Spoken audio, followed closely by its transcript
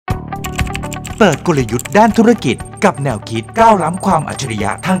เปิดกลยุทธ์ด้านธุรกิจกับแนวคิดก้าวล้ำความอัจฉริย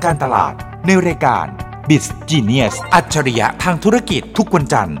ะทางการตลาดในรายการ Biz Genius อัจฉริยะทางธุรกิจทุกวัน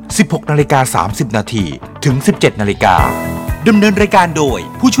จันทร์ 16:30 น.ถึง 17:00 น.ดำเนินรายการโดย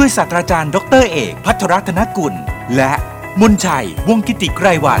ผู้ช่วยศาสตราจารย์ดร.เอกภัทรรัตนกุลและมนชัยวงศ์กิติไกร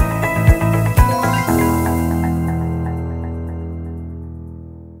วรรณ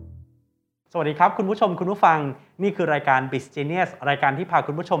สวัสดีครับคุณผู้ชมคุณผู้ฟังนี่คือรายการ Biz Genius รายการที่พา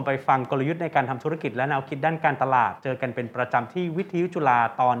คุณผู้ชมไปฟังกลยุทธ์ในการทำธุรกิจและแนวคิดด้านการตลาดเจอกันเป็นประจำที่วิทยุจุฬา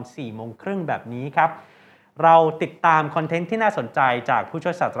ตอน 4:30 น.แบบนี้ครับเราติดตามคอนเทนต์ที่น่าสนใจจากผู้ช่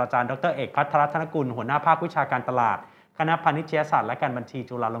วยศาสตราจารย์ดร.เอกภัทรรัตนกุลหัวหน้าภาควิชาการตลาดคณะพาณิชยศาสตร์และการบัญชี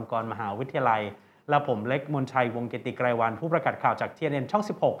จุฬาลงกรณ์มหาวิทยาลัยและผมเล็กมนชัยวงศ์กิติไกรวรรณผู้ประกาศข่าวจาก TNN ช่อง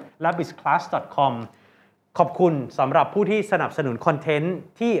 16 และ bizclass.com ขอบคุณสำหรับผู้ที่สนับสนุนคอนเทนต์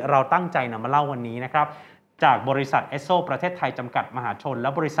ที่เราตั้งใจนำมาเล่าวันนี้นะครับจากบริษัทเอสโซประเทศไทยจำกัดมหาชนและ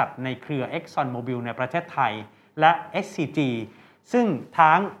บริษัทในเครือ Exxon Mobil ในประเทศไทยและ SCG ซึ่ง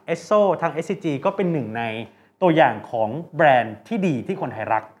ทั้ง Esso ทั้ง SCG ก็เป็นหนึ่งในตัวอย่างของแบรนด์ที่ดีที่คนไทย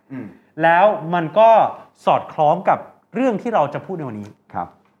รักแล้วมันก็สอดคล้องกับเรื่องที่เราจะพูดในวันนี้ครับ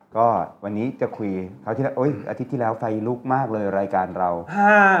ก็วันนี้จะคุยคราวที่แล้วอาทิตย์ที่แล้วไฟลุกมากเลยรายการเรา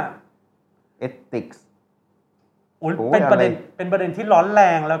Ethicsเป็นประเด็นที่ร้อนแร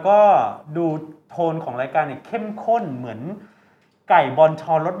งแล้วก็ดูโทนของรายการเนี่ยเข้มข้นเหมือนไก่บอนช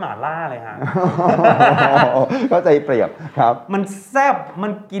อนรสหม่าล่าเลยฮะ เข้าใจเปรียบครับมันแซ่บมั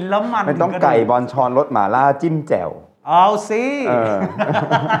นกินแล้วมันต้องไก่บอนชอนรสหม่าล่าจิ้มแจ่วเอาสิ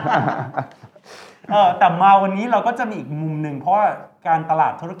แต่มาวันนี้เราก็จะมีอีกมุมหนึ่งเพราะว่าการตลา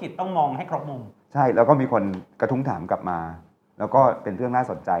ดธุรกิจต้องมองให้ครบมุมใช่แล้วก็มีคนกระทุ้งถามกลับมาแล้วก็เป็นเรื่องน่า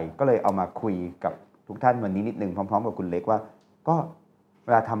สนใจก็เลยเอามาคุยกับทุกท่านวันนี้นิดนึงพร้อมๆกับคุณเล็กว่าก็เว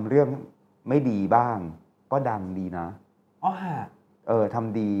ลาทำเรื่องไม่ดีบ้างก็ดังดีนะท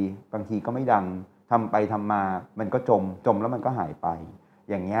ำดีบางทีก็ไม่ดังทำไปทำมามันก็จมแล้วมันก็หายไป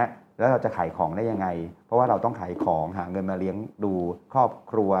อย่างเงี้ยแล้วเราจะขายของได้ยังไงเพราะว่าเราต้องขายของหาเงินมาเลี้ยงดูครอบ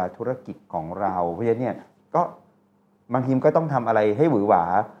ครัวธุรกิจของเราเพราะฉะนั้นเนี่ยก็บางทีก็ต้องทำอะไรให้หวือหวา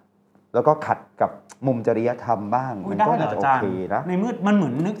แล้วก็ขัดกับมุมจริยธรรมบ้างมันก็โอเคนะในมืดมันเหมื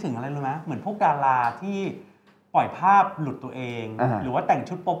อนนึกถึงอะไรรู้ไหมเหมือนพวกดาราที่ปล่อยภาพหลุดตัวเองหรือว่าแต่ง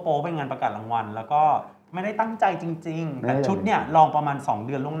ชุดโป๊ๆไปงานประกาศรางวัลแล้วก็ไม่ได้ตั้งใจจริงๆแต่ชุดเนี่ยลองประมาณ2 เ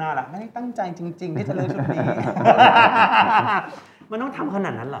ดือนล่วงหน้าแล้วไม่ได้ตั้งใจจริงๆที่จะเลือกชุดนี้ มันต้องทำขนา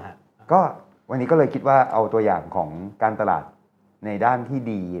ดนั้นเหรอฮะก็วันนี้ก็เลยคิดว่าเอาตัวอย่างของการตลาดในด้านที่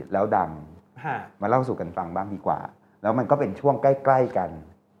ดีแล้วดังมาเล่าสู่กันฟังบ้างดีกว่าแล้วมันก็เป็นช่วงใกล้ๆกัน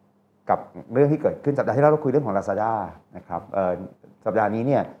กับเรื่องที่เกิดขึ้นสัปดาห์ที่แล้วเราคุยเรื่องของ Lazada นะครับสัปดาห์นี้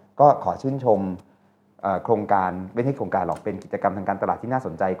เนี่ยก็ขอชื่นชมโครงการไม่ใช่โครงการหรอกเป็นกิจกรรมทางการตลาดที่น่าส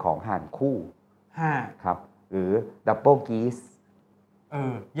นใจของห่านคู่ครับหรือ Double Geese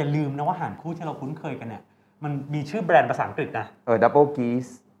อย่าลืมนะว่าห่านคู่ที่เราคุ้นเคยกันเนี่ยมันมีชื่อแบรนด์ภาษาอังกฤษนะDouble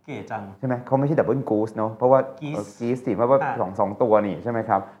Geese เก๋จังใช่ไหมเขาไม่ใช่ Double Goose เนาะเพราะว่า Geese สิเพราะว่าสองตัวนี่ใช่ไหม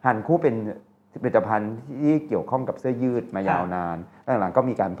ครับห่านคู่เป็นผลิตภัณฑ์ที่เกี่ยวข้องกับเสื้อยืดมายาวนานหลังๆก็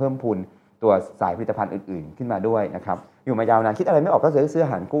มีการเพิ่มพูนตัวสายผลิตภัณฑ์อื่นๆขึ้นมาด้วยนะครับอยู่มายาวนานคิดอะไรไม่ออกก็ซื้อเสื้อ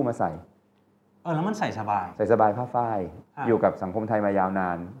ห่านคู่มาใส่แล้วมันใส่สบายผ้าฝ้ายอยู่กับสังคมไทยมายาวนา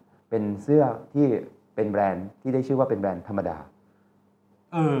นเป็นเสื้อที่เป็นแบรนด์ที่ได้ชื่อว่าเป็นแบรนด์ธรรมดา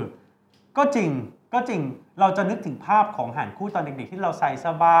ก็จริงเราจะนึกถึงภาพของห่านคู่ตอนเด็กๆที่เราใส่ส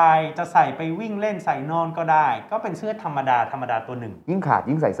บายจะใส่ไปวิ่งเล่นใส่นอนก็ได้ก็เป็นเสื้อธรรมดาตัวหนึ่งยิ่งขาด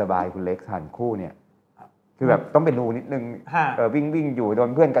ยิ่งใส่สบายคุณเล็กห่านคู่เนี่ยคือแบบต้องเป็นรูนิดนึงวิ่งอยู่โดน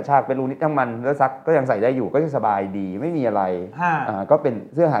เพื่อนกระชากเป็นรูนิดทั้งมันแล้วซักก็ยังใส่ได้อยู่ก็ยังสบายดีไม่มีอะไรก็เป็น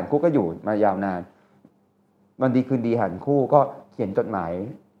เสื้อห่านคู่ก็อยู่มายาวนานวันดีคืนดีห่านคู่ก็เขียนจดหมาย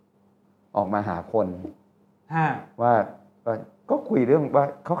ออกมาหาคนว่าก็คุยเรื่องว่า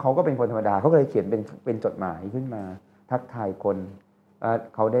เขาก็เป็นคนธรรมดาเขาก็เลยเขียนเป็นจดหมายขึ้นมาทักทายคน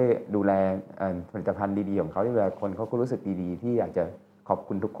เขาได้ดูแลผลิตภัณฑ์ดีๆของเขาดูแลคนเขาก็รู้สึกดีๆที่อยากจะขอบ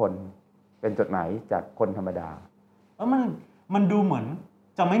คุณทุกคนเป็นจดหมายจากคนธรรมดามันดูเหมือน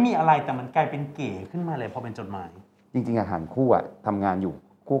จะไม่มีอะไรแต่มันกลายเป็นเก๋ขึ้นมาเลยพอเป็นจดหมายจริงๆอาหารคู่ทำงานอยู่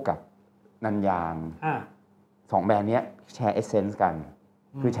คู่กับนันยาง2แบรนด์นี้แชร์เอเซนส์กัน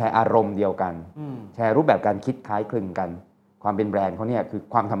คือแชร์อารมณ์เดียวกันแชร์รูปแบบการคิดคล้ายคลึงกันความเป็นแบรนด์เขาเนี่ยคือ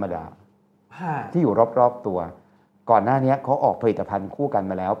ความธรรมดาที่อยู่รอบๆตัวก่อนหน้านี้เขาออกผลิตภัณฑ์คู่กัน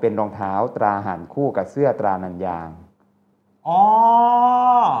มาแล้วเป็นรองเท้าตราห่านคู่กับเสื้อตรานันยาง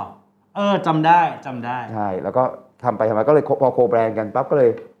จำได้ใช่แล้วก็ทำไปทำมาก็เลยพอโคแบรนด์กันปั๊บก็เล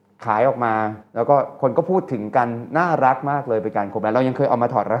ย ขายออกมาแล้วก็คนก็พูดถึงกันน่ารักมากเลยเป็นการโคแบรนด์เรายังเคยเอามา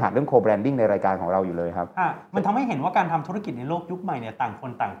ถอดรหัสเรื่องโคแบรนดิ้งในรายการของเราอยู่เลยครับมันทำให้เห็นว่าการทำธุรกิจในโลกยุคใหม่เนี่ยต่างค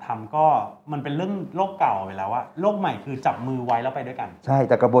นต่างทำก็มันเป็นเรื่องโลกเก่าไปแล้วว่าโลกใหม่คือจับมือไว้แล้วไปด้วยกันใช่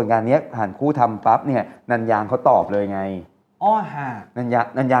แต่กระบวนการนี้ผ่านคู่ทำปั๊บเนี่ยนันยางเขาตอบเลยไงนัน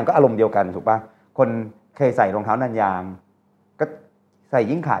ยางก็อารมณ์เดียวกันถูกป่ะคนเคยใส่รองเท้านันยางก็ใส่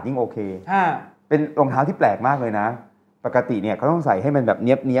ยิ่งขาดยิ่งโอเคเป็นรองเท้าที่แปลกมากเลยนะปกติเนี่ยเขาต้องใส่ให้มันแบบเ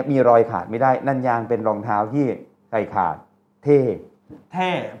นี้ยบมีรอยขาดไม่ได้นันยางเป็นรองเท้าที่ใส่ขาดเท่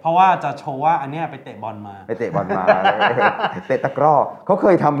เพราะว่าจะโชว์ว่าอันเนี้ยไปเตะบอลมาเตะตะกร้อเขาเค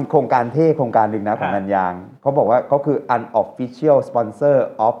ยทำโครงการเท่โครงการหนึ่งนะของนันยางเขาบอกว่าเขาคือ unofficial sponsor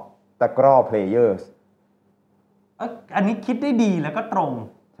of ตะกร้อ players อันนี้คิดได้ดีแล้วก็ตรง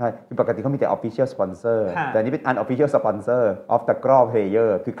ใช่คือปกติเขามีแต่ official sponsor แต่อันนี้เป็น unofficial sponsor of ตะกร้อ player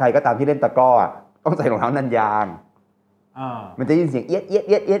คือใครก็ตามที่เล่นตะกร้อต้องใส่รองเท้านันยางมันจะยินเสียงเอีย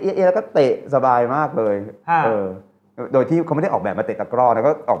ดแล้วก็เตะสบายมากเลยโดยที่เขาไม่ได้ออกแบบมาเตะตะกร้อแล้ว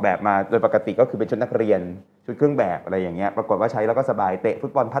ก็ออกแบบมาโดยปกติก็คือเป็นชุดนักเรียนชุดเครื่องแบบอะไรอย่างเงี้ยปรากฏว่าใช้แล้วก็สบายเตะฟุ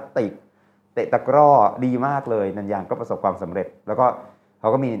ตบอลพลาสติกเตะตะกร้อดีมากเลยนันยางก็ประสบความสำเร็จแล้วก็เขา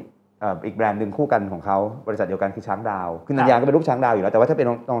ก็มีอีกแบรนด์หนึ่งคู่กันของเขาบริษัทเดียวกันคือช้างดาวคือนันยางก็เป็นรูปช้างดาวอยู่แล้วแต่ว่าถ้าเป็น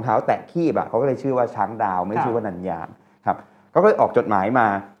รองเท้าแตะคีบเขาก็เลยชื่อว่าช้างดาวไม่ชื่อว่านันยางครับก็เลยออกจดหมายมา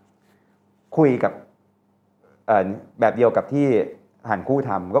คุยกับแบบเดียวกับที่หันคู่ท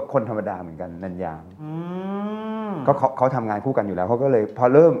ำก็คนธรรมดาเหมือนกันนันยางก็เขาทำงานคู่กันอยู่แล้วเขาก็เลยพอ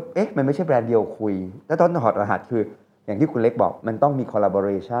เริ่มมันไม่ใช่แบรนด์เดียวคุยแล้วตอนถอดรหัสคืออย่างที่คุณเล็กบอกมันต้องมี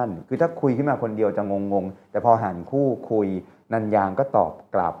collaboration คือถ้าคุยขึ้นมาคนเดียวจะงงแต่พอหันคู่คุยนันยางก็ตอบ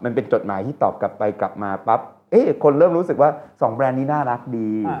กลับมันเป็นจดหมายที่ตอบกลับไปกลับมาปั๊บคนเริ่มรู้สึกว่า2แบรนด์นี้น่ารัก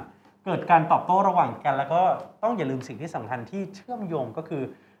ดีเกิดการตอบโต้ระหว่างกันแล้วก็ต้องอย่าลืมสิ่งที่สำคัญที่เชื่อมโยงก็คือ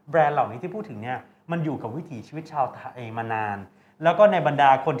แบรนด์เหล่านี้ที่พูดถึงเนี่ยมันอยู่กับวิถีชีวิตชาวไทยมานานแล้วก็ในบรรดา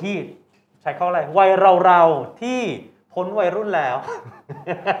คนที่ใช้ข้ออะไรวัยเราที่พ้นวัยรุ่นแล้ว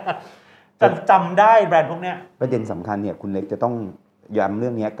จะจำได้แบรนด์พวกนี้ประเด็นสำคัญเนี่ยคุณเล็กจะต้องย้ำเรื่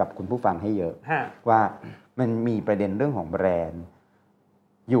องนี้กับคุณผู้ฟังให้เยอะว่ามันมีประเด็นเรื่องของแบรนด์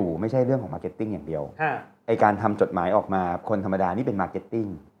อยู่ไม่ใช่เรื่องของมาร์เก็ตติ้งอย่างเดียวไอการทำจดหมายออกมาคนธรรมดานี่เป็นมาร์เก็ตติ้ง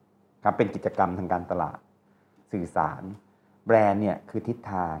ครับเป็นกิจกรรมทางการตลาดสื่อสารแบรนด์เนี่ยคือทิศ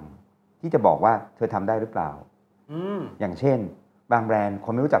ทางที่จะบอกว่าเธอทำได้หรือเปล่าอย่างเช่นบางแบรนด์ค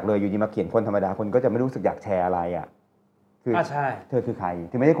นไม่รู้จักเลยอยู่ดีมาเขียนคนธรรมดาคนก็จะไม่รู้สึกอยากแชร์อะไรคือใช่เธอคือใครเ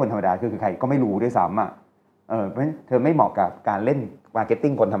ธอไม่ใช่คนธรรมดาคือใครก็ไม่รู้ด้วยซ้ำเพราะฉะนั้นเธอไม่เหมาะกับการเล่นมาร์เก็ตติ้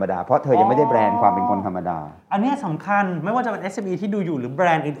งคนธรรมดาเพราะเธอยังไม่ได้แบรนด์ความเป็นคนธรรมดาอันนี้สำคัญไม่ว่าจะเป็น SME ที่ดูอยู่หรือแบร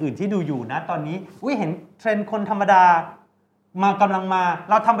นด์อื่นๆที่ดูอยู่นะตอนนี้เห็นเทรนด์คนธรรมดากำลังมา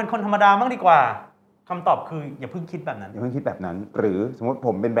เราทำเป็นคนธรรมดาบ้างดีกว่าคำตอบคืออย่าเพิ่งคิดแบบนั้นหรือสมมติผ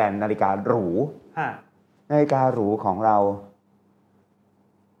มเป็นแบรนด์นาฬิกาหรูนาฬิกาหรูของเรา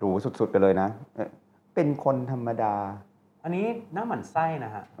หรูสุดๆไปเลยนะเป็นคนธรรมดาอันนี้น่าหมั่นไส้น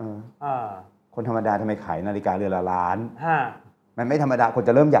ะฮะคนธรรมดาทำไมขายนาฬิกาเรือนละล้านมันไม่ธรรมดาคนจ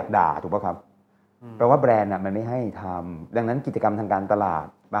ะเริ่มอยากด่าถูกป่ะครับแปลว่าแบรนด์มันไม่ให้ทำดังนั้นกิจกรรมทางการตลาด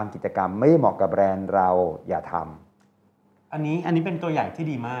บางกิจกรรมไม่เหมาะกับแบรนด์เราอย่าทำอันนี้เป็นตัวอย่างที่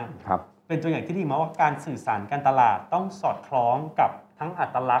ดีมากครับเป็นตัวอย่างที่ดีมากว่าการสื่อสารการตลาดต้องสอดคล้องกับทั้งอั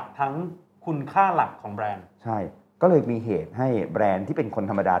ตลักษณ์ทั้งคุณค่าหลักของแบรนด์ใช่ก็เลยมีเหตุให้แบรนด์ที่เป็นคน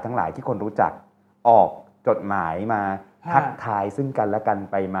ธรรมดาทั้งหลายที่คนรู้จักออกจดหมายมาทักทายซึ่งกันและกัน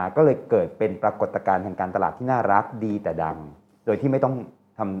ไปมาก็เลยเกิดเป็นปรากฏการณ์ทางการตลาดที่น่ารักดีแต่ดังโดยที่ไม่ต้อง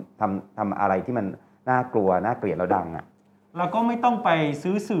ทำอะไรที่มันน่ากลัวน่าเกลียดแล้วดังแล้วก็ไม่ต้องไป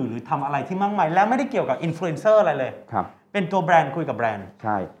ซื้อสื่อหรือทำอะไรที่มากมายแล้วไม่ได้เกี่ยวกับอินฟลูเอนเซอร์อะไรเลยครับเป็นตัวแบรนด์คุยกับแบรนด์ใ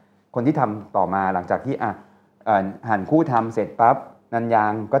ช่คนที่ทำต่อมาหลังจากที่หันคู่ทำเสร็จปั๊บนันยา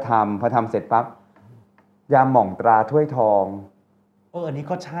งก็ทำพอทำเสร็จปั๊บยาหม่องตราถ้วยทองอันนี้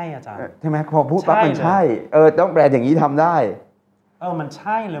ก็ใช่อาจารย์ใช่ไหมพอพูดปั๊บมันใช่ต้องแบรนด์อย่างนี้ทำได้มันใ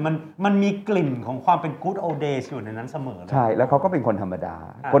ช่เลยมันมีกลิ่นของความเป็น good old days อยู่ในนั้นเสมอเลยใช่แล้วเขาก็เป็นคนธรรมดา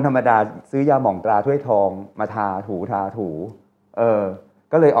คนธรรมดาซื้อยาหม่องตราถ้วยทองมาทาถู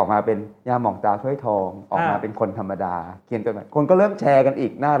ก็เลยออกมาเป็นยาหม่องตราถ้วยทองออกมาเป็นคนธรรมดาเขียนกันคนก็เริ่มแชร์กันอี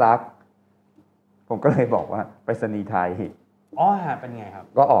กน่ารักผมก็เลยบอกว่าไปรษณีย์ไทยเป็นไงครับ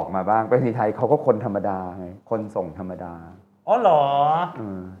ก็ออกมาบ้างไปรษณีย์ไทยเขาก็คนธรรมดาไงคนส่งธรรมดาเหรอ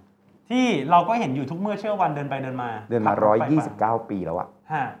ที่เราก็เห็นอยู่ทุกเมื่อเชื่อวันเดินไปเดินมา129 ปีแล้ว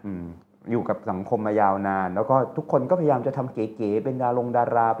อยู่กับสังคมมายาวนานแล้วก็ทุกคนก็พยายามจะทำเก๋ๆเป็นดา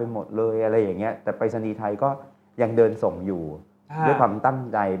ราไปหมดเลยอะไรอย่างเงี้ยแต่ไปรษณีย์ไทยก็ยังเดินส่งอยู่ด้วยความตั้ง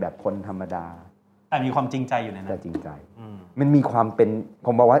ใจแบบคนธรรมดาแต่มีความจริงใจอยู่ในนั้นแต่จริงใจมันมีความเป็นผ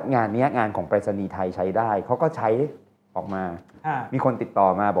มบอกว่างานนี้งานของไปรษณีย์ไทยใช้ได้เขาก็ใช้ออกมามีคนติดต่อ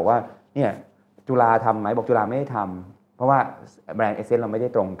มาบอกว่าเนี่ยจุฬาทำไหมบอกจุฬาไม่ได้ทำ ราะว่าแบรนด์เอเซนส์เราไม่ได้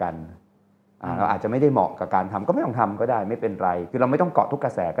ตรงกันเราอาจจะไม่ได้เหมาะกับการทำก็ไม่ต้องทำก็ได้ไม่เป็นไรคือเราไม่ต้องเกาะทุกกร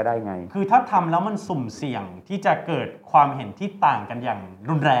ะแสก็ได้ไงคือถ้าทำแล้วมันสุ่มเสี่ยงที่จะเกิดความเห็นที่ต่างกันอย่าง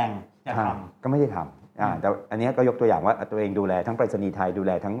รุนแรงอย่าทำก็ไม่ได้ทำแต่อันนี้ก็ยกตัวอย่างว่าตัวเองดูแลทั้งไปรษณีย์ไทยดูแ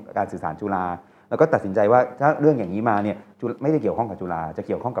ลทั้งการสื่อสารจุฬาแล้วก็ตัดสินใจว่าถ้าเรื่องอย่างนี้มาเนี่ยไม่ได้เกี่ยวข้องกับจุฬาจะเ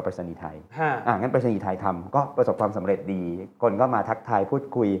กี่ยวข้องกับไปรษณีย์ไทยงั้นไปรษณีย์ไทยทำก็ประสบความสำเร็จดีคนก็มาทักทายพูด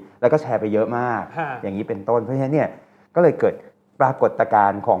คุยแล้วก็แชร์ไปเยอะมากอย่างนี้เป็นต้นเพราะฉะนั้นเนี่ยก็เลยเกิดปรากฏกา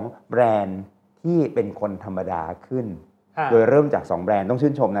รณ์ของแบรนด์ที่เป็นคนธรรมดาขึ้นโดยเริ่มจาก2แบรนด์ต้องชื่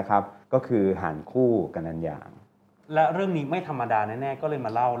นชมนะครับก็คือหานคู่กับนันยางและเรื่องนี้ไม่ธรรมดาแน่ๆก็เลยม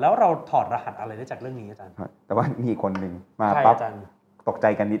าเล่าแล้วเราถอดรหัสอะไรได้จากเรื่องนี้อาจารย์แต่ว่ามีคนหนึ่งมาปั๊บตกใจ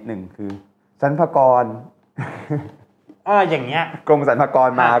กันนิดนึงคือสรรพากรอย่างเงี้ยกรมสรรพากร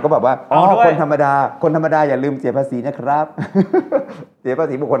มาก็แบบว่าคนธรรมดาอย่าลืมเสียภาษีนะครับเสียภา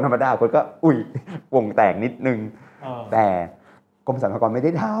ษีบุคคลธรรมดาคนก็วงแตกนิดนึงแต่กรมสรรพากรไม่ไ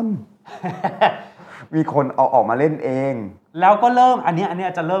ด้ทำมีคนเอาออกมาเล่นเองแล้วก็เริ่มอันนี้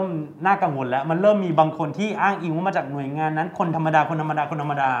จะเริ่มน่ากังวลแล้วมันเริ่มมีบางคนที่อ้างอิงว่ามาจากหน่วยงานนั้นคนธรรม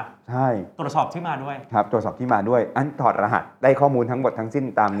ดาใช่ตรวจสอบที่มาด้วยครับตรวจสอบที่มาด้วยอันถอดรหัสได้ข้อมูลทั้งหมดทั้งสิ้น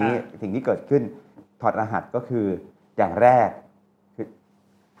ตามนี้สิ่งที่เกิดขึ้นถอดรหัสก็คืออย่างแรกคือ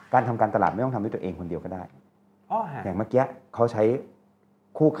การทำการตลาดไม่ต้องทำด้วยตัวเองคนเดียวก็ได้อย่างเมื่อกี้เขาใช้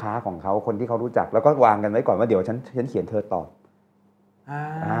คู่ค้าของเขาคนที่เขารู้จักแล้วก็วางกันไว้ก่อนว่าเดี๋ยวฉันเขียนเธอตอบ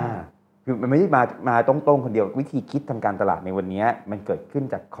คือมันไม่ได้มาตรงๆคนเดียววิธีคิดทางการตลาดในวันนี้มันเกิดขึ้น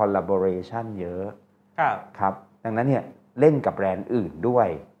จาก collaboration เยอะครับดังนั้นเนี่ยเล่นกับแบรนด์อื่นด้วย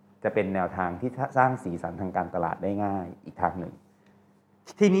จะเป็นแนวทางที่สร้างสีสันทางการตลาดได้ง่ายอีกทางหนึ่ง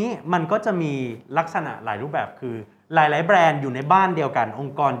ทีนี้มันก็จะมีลักษณะหลายรูปแบบคือหลายๆแบรนด์อยู่ในบ้านเดียวกันอง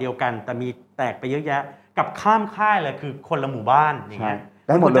ค์กรเดียวกันแต่มีแตกไปเยอะแยะกับข้ามค่ายเลยคือคนละหมู่บ้านอย่างเงี้ยไ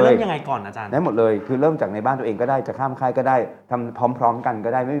ด้หมดเลยจะเริ่มยังไงก่อนอาจารย์ได้หมดเลยคือเริ่มจากในบ้านตัวเองก็ได้จะข้ามค่ายก็ได้ทำพร้อมๆกันก็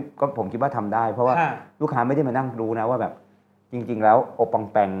ได้ไม่ก็ผมคิดว่าทำได้เพราะว่าลูกค้าไม่ได้มานั่งรู้นะว่าแบบจริงๆแล้วโอปอง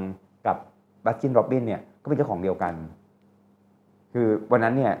แปงกับบัสกินโรบินเนี่ยก็เป็นเจ้าของเดียวกันคือวัน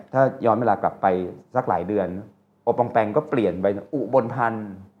นั้นเนี่ยถ้าย้อนเวลากลับไปสักหลายเดือนโอปองแปงก็เปลี่ยนไปอุบลพันธ์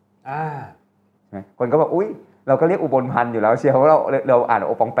คนก็บอกอุ๊ยเราก็เรียกอุบลพันธ์อยู่แล้วเชียวว่าเราอ่านโ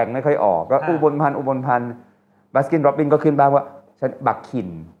อปองแปงไม่ค่อยออกก็อุบลพันธ์บัสกินโรบินก็ขึ้นบ้างว่าบักขิน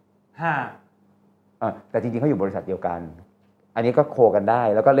แต่จริงๆเขาอยู่บริษัทเดียวกันอันนี้ก็โคกันได้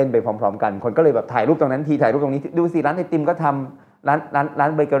แล้วก็เล่นไปพร้อมๆกันคนก็เลยแบบถ่ายรูปตรงนั้นทีถ่ายรูปตรงนี้ดูสิร้านไอติมก็ทำร้า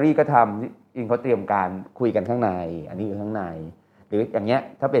นเบเกอรี่ก็ทำจริงเขาเตรียมการคุยกันข้างในอันนี้อยู่ข้างในหรืออย่างเงี้ย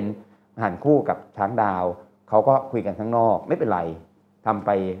ถ้าเป็นหันคู่กับช้างดาวเขาก็คุยกันข้างนอกไม่เป็นไรทำไป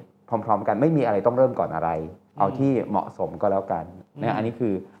พร้อมๆกันไม่มีอะไรต้องเริ่มก่อนอะไรเอาที่เหมาะสมก็แล้วกันนะอันนี้คื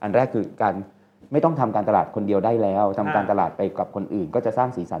ออันแรกคือการไม่ต้องทำการตลาดคนเดียวได้แล้วทำการตลาดไปกับคนอื่นก็จะสร้าง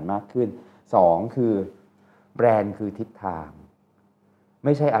สีสันมากขึ้น2คือแบรนด์คือทิศทางไ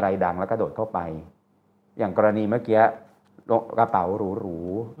ม่ใช่อะไรดังแล้วกระโดดเข้าไปอย่างกรณีเมื่อกี้กระเป๋าหรู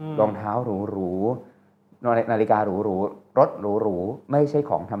ๆรองเท้าหรูๆนาฬิกาหรูๆรถหรูๆไม่ใช่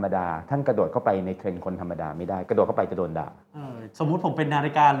ของธรรมดาท่านกระโดดเข้าไปในเทรนด์คนธรรมดาไม่ได้กระโดดเข้าไปจะโดนด่าสมมุติผมเป็นนา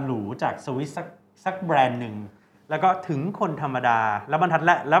ฬิกาหรูจากสวิสสักแบรนด์หนึ่งแล้วก็ถึงคนธรรมดาแล้วบรรทัด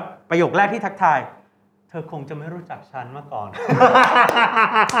แล้วประโยคแรกที่ทักทายเธอคงจะไม่รู้จักฉันมาก่อน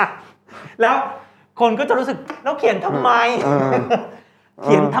แล้วคนก็จะรู้สึกแล้วเขียนทำไม เ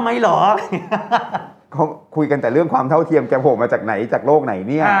ขียนทำไมหรอ เขาคุยกันแต่เรื่องความเท่าเทียมแกโผล่มาจากไหนจากโลกไหน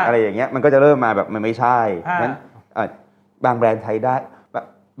เนี่ยอะไรอย่างเงี้ยมันก็จะเริ่มมาแบบมันไม่ใช่งั้นบางแบรนด์ใช้ได้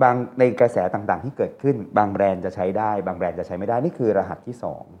บางในกระแสต่างๆที่เกิดขึ้นบางแบรนด์จะใช้ได้บางแบรนด์จะใช้ไม่ได้นี่คือรหัสที่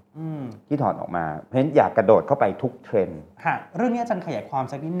2ที่ถอดออกมาเพราะฉะนั้นอยากกระโดดเข้าไปทุกเทรนด์เรื่องนี้อาจารย์ขยายความ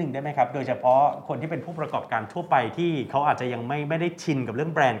สักนิดหนึ่งได้ไหมครับโดยเฉพาะคนที่เป็นผู้ประกอบการทั่วไปที่เขาอาจจะยังไม่ได้ชินกับเรื่อ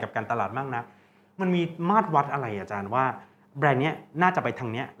งแบรนด์กับการตลาดมากนะมันมีมาตรวัดอะไรอาจารย์ว่าแบรนด์นี้น่าจะไปทา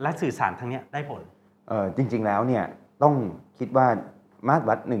งนี้และสื่อสารทางนี้ได้ผลจริงๆแล้วเนี่ยต้องคิดว่ามาตร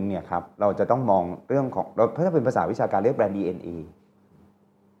วัดหนึ่งเนี่ยครับเราจะต้องมองเรื่องของเราถ้าเป็นภาษาวิชาการเรียกแบรนด์ DNA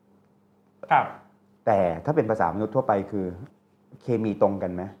ครับแต่ถ้าเป็นภาษามนุษย์ทั่วไปคือเคมีตรงกั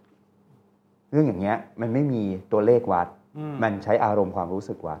นไหมเรื่องอย่างเงี้ยมันไม่มีตัวเลขวัดมันใช้อารมณ์ความรู้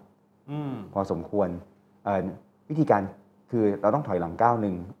สึกวัดพอสมควรวิธีการคือเราต้องถอยหลังก้าวห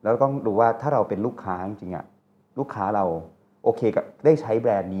นึ่งแล้วต้องดูว่าถ้าเราเป็นลูกค้าจริงๆอ่ะลูกค้าเราโอเคกับได้ใช้แบ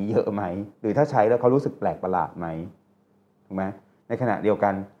รนด์นี้เยอะไหมหรือถ้าใช้แล้วเขารู้สึกแปลกประหลาดไหมถูกไหมในขณะเดียวกั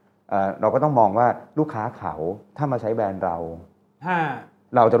นเราก็ต้องมองว่าลูกค้าเขาถ้ามาใช้แบรนด์เร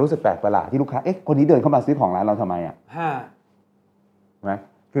าจะรู้สึกแปลกประหลาดที่ลูกค้าคนนี้เดินเข้ามาซื้อของร้านเราทำไมอ่ะถูกไหม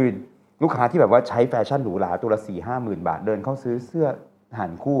คือลูกค้าที่แบบว่าใช้แฟชั่นหรูหราตัวละ 4-5 หมื่นบาทเดินเข้าซื้อเสื้อหั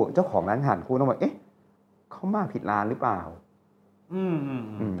นคู่เจ้าของร้านหันคู่ต้องบอกเขามาผิดร้านหรือเปล่า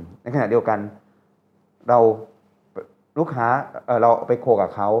ในขณะเดียวกันเรา ลูกค้าเราไปโคกับ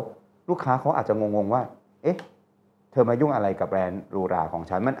เขาลูกค้าเขาอาจจะงงๆว่าเอ๊ะเธอมายุ่งอะไรกับแบรนด์หรูหราของ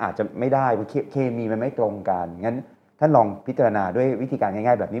ฉันมันอาจจะไม่ได้เคมีมันไม่ตรงกันงั้นท่านลองพิจารณาด้วยวิธีการง่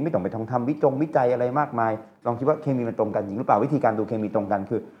ายๆแบบนี้ไม่ต้องไปทำวิจัยอะไรมากมายลองคิดว่าเคมีมันตรงกันจริงหรือเปล่าวิธีการดูเคมีตรงกัน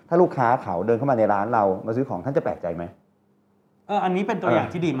คือถ้าลูกค้าเขาเดินเข้ามาในร้านเรามาซื้อของท่านจะแปลกใจไหมอันนี้เป็นตัวอย่าง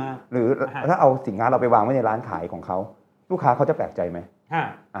ที่ดีมากหรือถ้าเอาสินค้าเราไปวางไว้ในร้านขายของเขาลูกค้าเขาจะแปลกใจไหม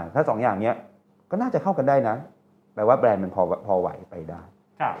ถ้า2 อย่างนี้ก็น่าจะเข้ากันได้นะแปลว่าแบรนด์มันพอไหวไปได้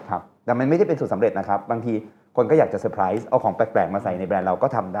ครับแต่มันไม่ได้เป็นสูตรสำเร็จนะครับบางทีคนก็อยากจะเซอร์ไพรส์เอาของแปลกๆมาใส่ในแบรนด์เราก็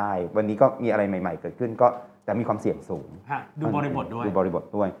ทำได้วันนี้ก็มีอะไรใหม่ๆเกิดขึ้นก็แต่มีความเสี่ยงสูงดูบริบท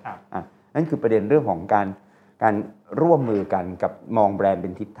ด้วยนั่นคือประเด็นเรื่องของการร่วมมือกันกับมองแบรนด์เป็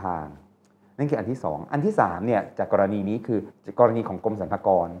นทิศทางนั่นคืออันที่2อันที่3เนี่ยจากกรณีนี้คือกรณีของกรมสรรพาก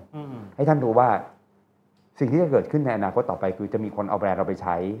รให้ท่านรู้ว่าสิ่งที่จะเกิดขึ้นในอนาคตต่อไปคือจะมีคนเอาแบรนด์เราไปใ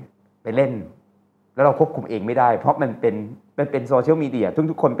ช้ไปเล่นแล้วเราควบคุมเองไม่ได้เพราะมันเป็นโซเชียลมีเดีย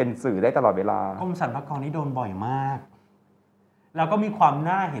ทุกคนเป็นสื่อได้ตลอดเวลากรมสรรพากรนี่โดนบ่อยมากแล้วก็มีความ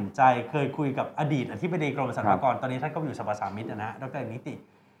น่าเห็นใจเคยคุยกับอดีตอธิบดีกรมสรรพากรตอนนี้ท่านก็อยู่สภาสามิตนะดร.นิติ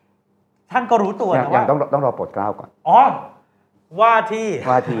ท่านก็รู้ตัวนะว่าต้องรอโปรดเกล้าก่อนว่าที่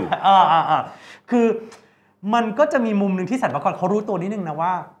คือมันก็จะมีมุมหนึ่งที่สรรพากรเขารู้ตัวนิดนึงนะว่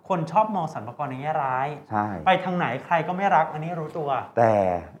าคนชอบมองสรรพากรในแง่ร้ายไปทางไหนใครก็ไม่รักอันนี้รู้ตัวแต่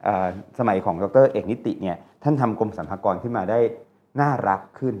สมัยของดร.เอกนิติเนี่ยท่านทำกรมสรรพากรขึ้นมาได้น่ารัก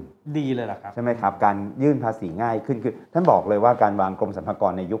ขึ้นดีเลยล่ะครับใช่ไหมครับการยื่นภาษีง่ายขึ้นคือท่านบอกเลยว่าการวางกรมสรรพาก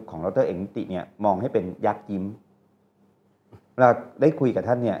รในยุคของดร.เอกนิติเนี่ยมองให้เป็นยักษ์ยิ้มเราได้คุยกับ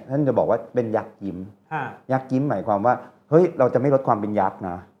ท่านเนี่ยท่านจะบอกว่าเป็นยักษ์ยิ้มยักษ์ยิ้มหมายความว่าเฮ้ยเราจะไม่ลดความเป็นยักษ์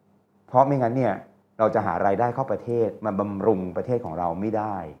นะเพราะไม่งั้นเนี่ยเราจะหารายได้เข้าประเทศมาบำรุงประเทศของเราไม่ไ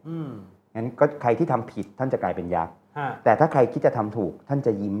ด้งั้นก็ใครที่ทำผิดท่านจะกลายเป็นยักษ์แต่ถ้าใครคิดจะทำถูกท่านจ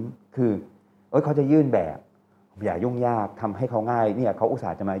ะยิ้มคือเขาจะยื่นแบบอย่ายุ่งยากทำให้เขาง่ายเนี่ยเขาอุตส่า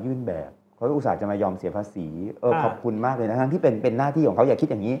ห์จะมายื่นแบบเขาอุตส่าห์จะมายอมเสียภาษีขอบคุณมากเลยนะทั้งที่เป็นหน้าที่ของเขาอย่าคิด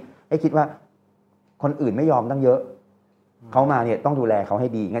อย่างนี้ให้คิดว่าคนอื่นไม่ยอมตั้งเยอะเขามาเนี่ยต้องดูแลเขาให้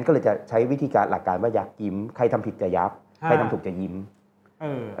ดีงั้นก็เลยจะใช้วิธีการหลักการว่ายักยิ้มใครทำผิดจะยับใครทำถูกจะยิ้ม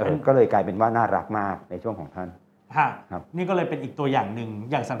ก็เลยกลายเป็นว่าน่ารักมากในช่วงของท่านครับนี่ก็เลยเป็นอีกตัวอย่างหนึ่ง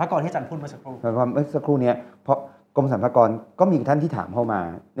อย่างสรรพากรที่อาจารย์พูดเมื่อสักครู่นี้เพราะกรมสรรพากรก็มีท่านที่ถามเข้ามา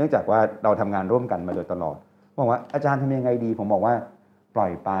เนื่องจากว่าเราทำงานร่วมกันมาโดยตลอดบอกว่าอาจารย์ทำยังไงดีผมบอกว่าปล่อ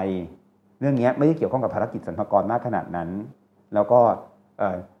ยไปเรื่องนี้ไม่ได้เกี่ยวข้องกับภารกิจสรรพากรมากขนาดนั้นแล้วก็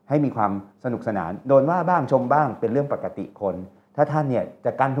ให้มีความสนุกสนานโดนว่าบ้างชมบ้างเป็นเรื่องปกติคนถ้าท่านเนี่ยจ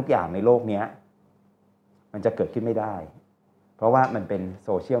ะกั้นทุกอย่างในโลกนี้มันจะเกิดขึ้นไม่ได้เพราะว่ามันเป็นโซ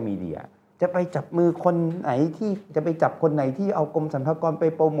เชียลมีเดียจะไปจับมือคนไหนที่จะไปจับคนไหนที่เอากรมสรรพากรไป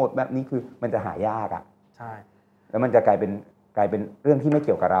โปรโมทแบบนี้คือมันจะหายากใช่แล้วมันจะกลายเป็นเรื่องที่ไม่เ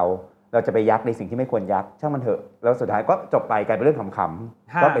กี่ยวกับเราจะไปยักในสิ่งที่ไม่ควรยักช่างมันเถอะแล้วสุดท้ายก็จบไปกลายเป็นเรื่องขำ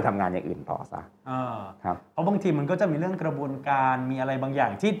ๆก็ไปทำงานอย่างอื่นต่อซะครับเพราะบางทีมันก็จะมีเรื่องกระบวนการมีอะไรบางอย่า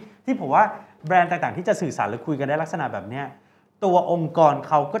งที่ผมว่าแบรนด์ต่างๆที่จะสื่อสารหรือคุยกันได้ลักษณะแบบนี้ตัวองค์กร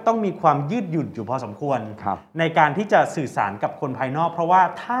เขาก็ต้องมีความยืดหยุ่นอยู่พอสมควรในการที่จะสื่อสารกับคนภายนอกเพราะว่า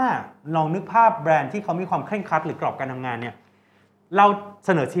ถ้าลองนึกภาพแบรนด์ที่เขามีความเคร่งครัดหรือกรอบการทำงานเนี่ยเราเส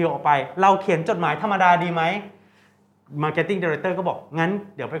นอทีออกไปเราเขียนจดหมายธรรมดาดีไหมMarketing Director ก็บอกงั้น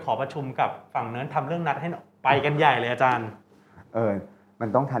เดี๋ยวไปขอประชุมกับฝั่งนั้นทำเรื่องนัดให้ไปกันใหญ่เลยอาจารย์มัน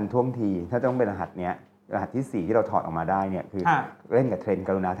ต้องทันท่วงทีถ้าต้องเป็นรหัสเนี้ยรหัสที่4ที่เราถอดออกมาได้เนี่ยคือเล่นกับเทรนด์ก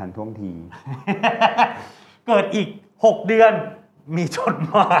รุณาทันท่วงที เกิดอีก6เดือนมีจด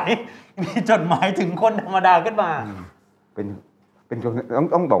หมายถึงคนธรรมดาขึ้นมาเป็น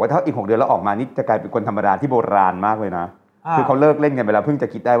ต้องบอกว่าถ้าอีก6เดือนแล้วออกมานี่จะกลายเป็นคนธรรมดาที่โบราณมากเลยนะคือเขาเลิกเล่นกันไปแล้วเพิ่งจะ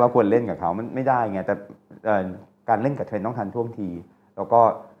คิดได้ว่าควรเล่นกับเขามันไม่ได้ไงแต่การเล่นกับเทรนด์ต้องทันท่วงทีแล้วก็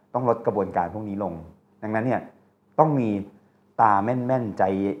ต้องลดกระบวนการพวกนี้ลงดังนั้นเนี่ยต้องมีตาแม่นๆ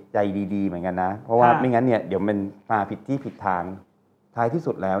ใจดีๆเหมือนกันนะเพราะว่าไม่งั้นเนี่ยเดี๋ยวมันมาผิดที่ผิดทางท้ายที่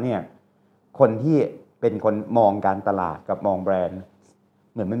สุดแล้วเนี่ยคนที่เป็นคนมองการตลาดกับมองแบรนด์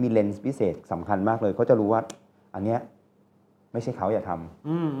เหมือนมันมีเลนส์พิเศษสำคัญมากเลยเขาจะรู้ว่าอันเนี้ยไม่ใช่เขาอย่าท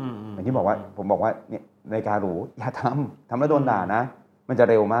ำอย่างที่บอกว่าผมบอกว่าเนี่ยนาฬิกาหรูอย่าทำแล้วโดนด่านะมันจะ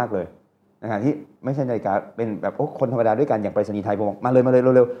เร็วมากเลยนะฮะที่ไม่ใช่นาฬิกาเป็นแบบคนธรรมดาด้วยกันอย่างไปรษณีย์ไทยผมบอกมาเลย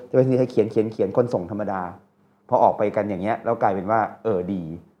เร็วๆจะไปรษณีย์ไทยเขียนคนส่งธรรมดาพอออกไปกันอย่างเงี้ยแล้วกลายเป็นว่าดี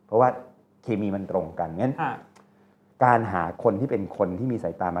เพราะว่าเคมีมันตรงกันงั้นการหาคนที่เป็นคนที่มีส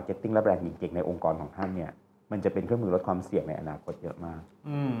ายตามาร์เก็ตติ้งและแบรนด์เก่งๆในองค์กรของท่านเนี่ยมันจะเป็นเครื่องมือลดความเสี่ยงในอนาคตเยอะมาก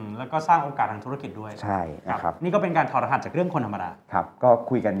แล้วก็สร้างโอกาสทางธุรกิจด้วยใช่นะครับนี่ก็เป็นการถอดรหัสจากเรื่องคนธรรมดาครับก็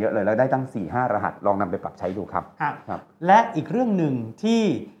คุยกันเยอะเลยแล้วได้ตั้ง 4-5 รหัสลองนำไปปรับใช้ดูครับและอีกเรื่องหนึ่งที่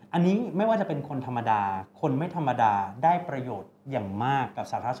อันนี้ไม่ว่าจะเป็นคนธรรมดาคนไม่ธรรมดาได้ประโยชน์อย่างมากกับ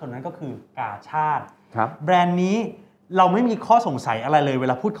สาธารณชนนั้นก็คือกาชาดแบรนด์นี้ เราไม่มีข้อสงสัยอะไรเลยเว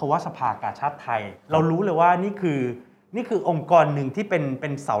ลาพูดคำว่าสภากาชาดไทยเรารู้เลยว่านี่คือองค์กรหนึ่งที่เป็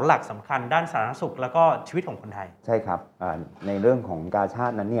นเสาหลักสำคัญด้านสาธารณสุขแล้วก็ชีวิตของคนไทยใช่ครับในเรื่องของกาชา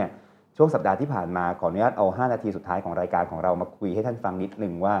ดนั้นเนี่ยช่วงสัปดาห์ที่ผ่านมาขออนุญาตเอา5นาทีสุดท้ายของรายการของเรามาคุยให้ท่านฟังนิดนึ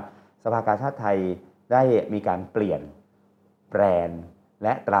งว่าสภากาชาดไทยได้มีการเปลี่ยนแบรนด์แล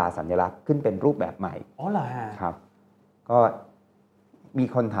ะตราสัญลักษณ์ขึ้นเป็นรูปแบบใหม่อ๋อเหรอฮะครับก็มี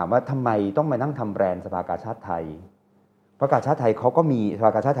คนถามว่าทำไมต้องมานั่งทำแบรนด์สภากาชาดไทยเพราะกาชาดไทยเขาก็มีสภ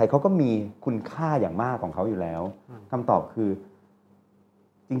ากาชาดไทยเขาก็มีคุณค่าอย่างมากของเขาอยู่แล้วคำตอบคือ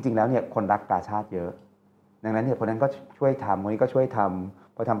จริงๆแล้วเนี่ยคนรักกาชาดเยอะดังนั้นเนี่ยคนนั้นก็ช่วยทำคนนี้ก็ช่วยท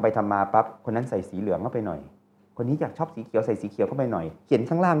ำพอทำไปทำมาปั๊บคนนั้นใส่สีเหลืองเข้าไปหน่อยคนนี้อยากชอบสีเขียวใส่สีเขียวเข้าไปหน่อยเขียน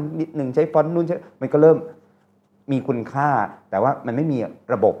ข้างล่างนิดนึงใช้ฟอนต์นู่นใช้มันก็เริ่มมีคุณค่าแต่ว่ามันไม่มี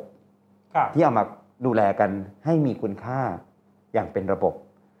ระบบที่เอามาดูแลกันให้มีคุณค่าอย่างเป็นระบบ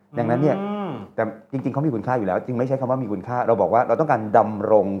ดังนั้นเนี่ยแต่จริงๆเขามีคุณค่าอยู่แล้วจึงไม่ใช้คำว่ามีคุณค่าเราบอกว่าเราต้องการด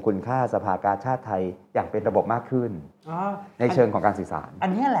ำรงคุณค่าสภากาชาดไทยอย่างเป็นระบบมากขึ้นในเชิงของการสื่อสารอั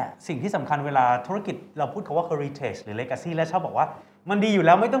นนี้แหละสิ่งที่สำคัญเวลาธุรกิจเราพูดคำว่า heritage หรือ legacy แล้วชอบบอกว่ามันดีอยู่แ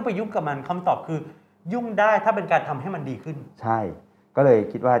ล้วไม่ต้องไปยุ่งกับมันคำตอบคือยุ่งได้ถ้าเป็นการทำให้มันดีขึ้นใช่ก็เลย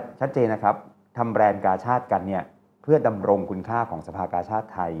คิดว่าชัดเจนนะครับทำแบรนด์กาชาดกันเนี่ยเพื่อดำรงคุณค่าของสภากาชาด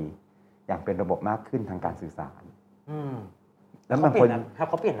ไทยอย่างเป็นระบบมากขึ้นทางการสื่อสารแล้วบางคน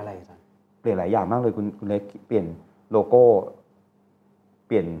เขาเปลี่ยนอะไรอาจารย์เปลี่ยนหลายอย่างมากเลยคุณเล็กเปลี่ยนโลโก้เ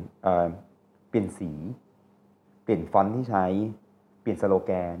ปลี่ยนสีเปลี่ยนฟอนต์ที่ใช้เปลี่ยนสโลแ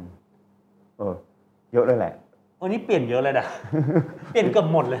กนเยอะเลยแหละวันนี้เปลี่ยนเยอะเลยนะ เปลี่ยนเกือบ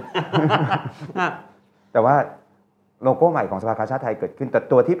หมดเลย แต่ว่าโลโก้ใหม่ของสภากาชาดไทยเกิดขึ้นแต่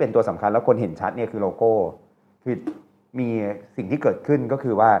ตัวที่เป็นตัวสำคัญแล้วคนเห็นชัดเนี่ยคือโลโก้คือมีสิ่งที่เกิดขึ้นก็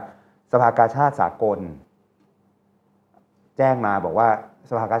คือว่าสภากาชาดสากลแจ้งมาบอกว่า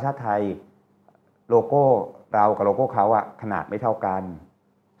สภากาชาดไทยโลโก้เรากับโลโก้เขาอะขนาดไม่เท่ากัน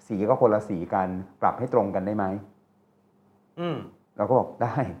สีก็คนละสีกันปรับให้ตรงกันได้ไหมเราก็บอกไ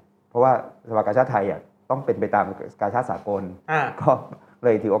ด้เพราะว่าสภากาชาดไทยอะต้องเป็นไปตามกาชาดสากลก็เล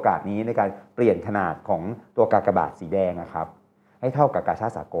ยถือโอกาสนี้ในการเปลี่ยนขนาดของตัวกากบาทสีแดงนะครับให้เท่ากับกาชา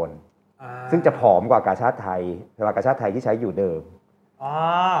ดสากลซึ่งจะผอมกว่ากาชาดไทยสภากาชาดไทยที่ใช้อยู่เดิม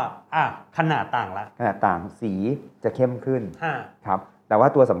ขนาดต่างละขนาดต่างสีจะเข้มขึ้นครับแต่ว่า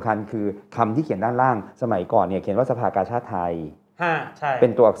ตัวสำคัญคือคำที่เขียนด้านล่างสมัยก่อนเนี่ยเขียนว่าสภากาชาดไทยใช่เป็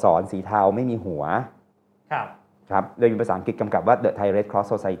นตัวอักษรสีเทาไม่มีหัวครับโดยมีภาษาอังกฤษกำกับว่า The Thai Red Cross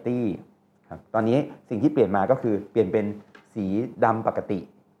Society ครับตอนนี้สิ่งที่เปลี่ยนมาก็คือเปลี่ยนเป็นสีดำปกติ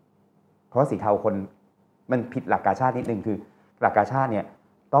เพราะสีเทาคนมันผิดหลักกาชาดนิดนึงคือหลักกาชาดเนี่ย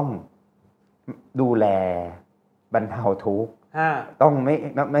ต้องดูแลบรรเทาทุกข์ต้องไ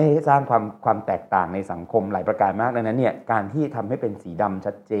ม่ให้สร้างความแตกต่างในสังคมหลายประการมากดังนั้นเนี่ยการที่ทำให้เป็นสีดำ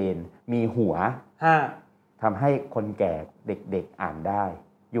ชัดเจนมีหัวทำให้คนแก่เด็กๆอ่านได้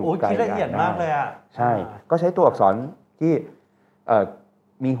อยู่ไกลคิดละเอียดมากเลยอ่ะใช่ก็ใช้ตัวอักษรที่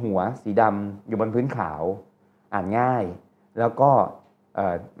มีหัวสีดำอยู่บนพื้นขาวอ่านง่ายแล้วก็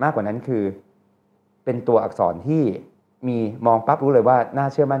มากกว่านั้นคือเป็นตัวอักษรที่มีมองปั๊บรู้เลยว่าน่า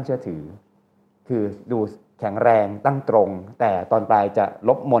เชื่อมั่นเชื่อถือคือดูแข็งแรงตั้งตรงแต่ตอนปลายจะล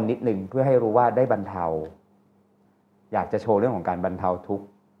บมนนิดนึงเพื่อให้รู้ว่าได้บรรเทาอยากจะโชว์เรื่องของการบรรเทาทุกข์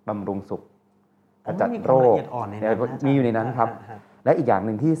บำรุงสุขขจัดโรคมีอยู่ในนั้นครับและอีกอย่างห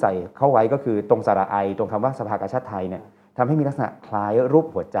นึ่งที่ใส่เข้าไว้ก็คือตรงสระไอตรงคำว่าสภากาชาดไทยเนี่ยทำให้มีลักษณะคล้ายรูป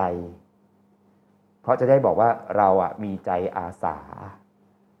หัวใจเพราะจะได้บอกว่าเราอ่ะมีใจอาสา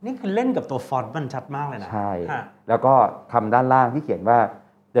นี่คือเล่นกับตัวฟอนต์มันชัดมากเลยนะใช่แล้วก็คำด้านล่างที่เขียนว่า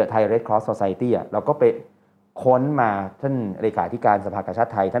The Thai Red Cross Society อ่ะเราก็ไปค้นมาท่านเลขาธิการสภากาชาด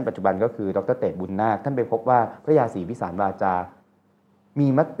ไทยท่านปัจจุบันก็คือดร.เตชบุญนาคท่านไปพบว่าพระยาศรีพิสารวาจามี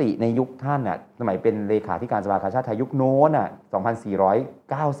มติในยุคท่านน่ะสมัยเป็นเลขาธิการสภากาชาดไทยยุคโน้นน่ะ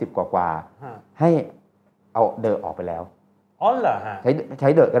2490กว่าให้เอาเดอะออกไปแล้วอ๋อเหรอฮะใช้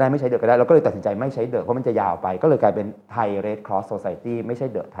เดอะก็ได้ไม่ใช้เดอะก็ได้เราก็เลยตัดสินใจไม่ใช้เดอะเพราะมันจะยาวไปก็เลยกลายเป็น Thai Red Cross Society ไม่ใช่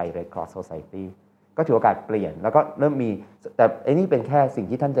The Thai Red Cross Society ก็ถือโอกาสเปลี่ยนแล้วก็เริ่มมีแต่ไอ้นี่เป็นแค่สิ่ง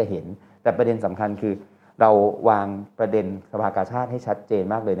ที่ท่านจะเห็นแต่ประเด็นสำคัญคือเราวางประเด็นสภากาชาดให้ชัดเจน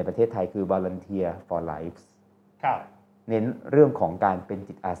มากเลยในประเทศไทยคือ Volunteer for Lives เน้นเรื่องของการเป็น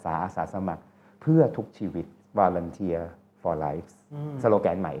จิตอาสาอาสาสมัครเพื่อทุกชีวิต Volunteer for Lives สโลแก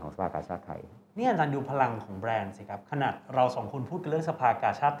นใหม่ของสภากาชาดไทยนี่อาจารย์ดูพลังของแบรนด์สิครับขนาดเราสองคนพูดกันเรื่องสภาก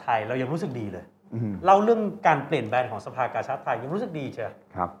าชาดไทยเรายังรู้สึกดีเลยเล่าเรื่องการเปลี่ยนแบรนด์ของสภากาชาดไทยยังรู้สึกดีเชียว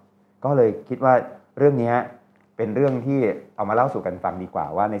ครับก็เลยคิดว่าเรื่องนี้เป็นเรื่องที่เอามาเล่าสู่กันฟังดีกว่า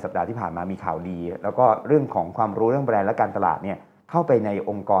ว่าในสัปดาห์ที่ผ่านมามีข่าวดีแล้วก็เรื่องของความรู้เรื่องแบรนด์และการตลาดเนี่ย เข้าไปใน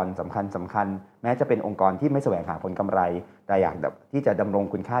องค์กรสำคัญแม้จะเป็นองค์กรที่ไม่แสวงหาผลกำไรแต่อยากที่จะดำรง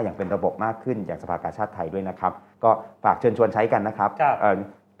คุณค่าอย่างเป็นระบบมากขึ้นอย่างสภากาชาติไทยด้วยนะครับก็ฝากเชิญชวนใช้กันนะครับ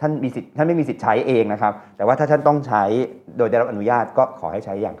ท่านไม่มีสิทธิ์ใช้เองนะครับแต่ว่าถ้าท่านต้องใช้โดยได้รับอนุญาตก็ขอให้ใ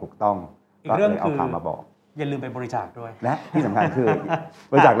ช้อย่างถูกต้องก็เลยเอาข่าวมาบอกอย่าลืมไปบริจาคด้วยและที่สำคัญคือ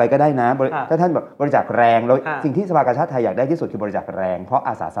บริจาคอะไรก็ได้นะถ้าท่านแบบบริจาคแรงแล้วสิ่งที่สภากาชาติไทยอยากได้ที่สุดคือบริจาคแรงเพราะอ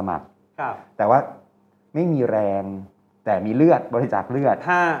าสาสมัครแต่ว่าไม่มีแรงแต่มีเลือดบริจาคเลือด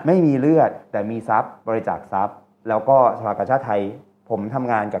ไม่มีเลือดแต่มีทรัพย์บริจาคทรัพย์แล้วก็สภากาชาติไทยผมท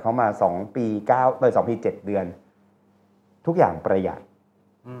ำงานกับเขามา2 ปี2 ปี 7 เดือนทุกอย่างประหยัด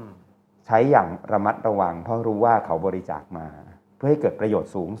ใช้อย่างระมัดระวังเพราะรู้ว่าเขาบริจาคมาเพื่อให้เกิดประโยช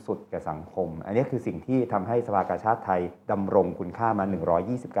น์สูงสุดแก่สังคมอันนี้คือสิ่งที่ทำให้สภากาชาติไทยดำรงคุณค่ามา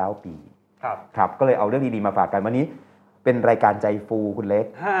129 ปีครับก็เลยเอาเรื่องดีๆมาฝากกันวันนี้เป็นรายการใจฟูคุณเล็ก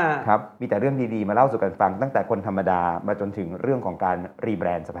ครับมีแต่เรื่องดีๆมาเล่าสู่กันฟังตั้งแต่คนธรรมดามาจนถึงเรื่องของการรีแบร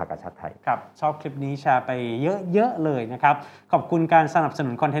นด์สภากาชาติไทยครับชอบคลิปนี้แชร์ไปเยอะๆเลยนะครับขอบคุณการสนับสนุ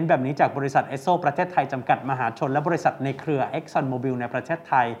นคอนเทนต์แบบนี้จากบริษัทเอสโซประเทศไทยจำกัดมหาชนและบริษัทในเครือ Exxon Mobil ในประเทศ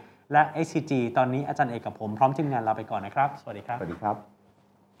ไทยและ SCG ตอนนี้อาจารย์เอกกับผมพร้อมทีมงานลาไปก่อนนะครับสวัสดีครับสวัสดีครับ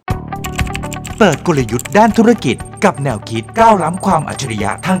เปิดกลยุทธ์ด้านธุรกิจกับแนวคิดก้าวล้ำความอัจฉริย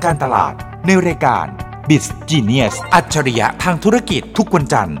ะทางการตลาดในรายการ Biz Genius อัจฉริยะทางธุรกิจทุกวัน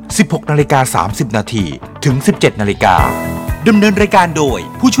จันทร์ 16:30 น.ถึง 17:00 น.ดำเนินรายการโดย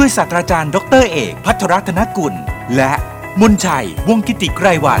ผู้ช่วยศาสตราจารย์ดร.เอกภัทรรัตนกุลและมนชัยวงศ์กิติไกร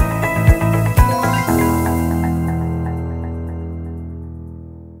วรรณ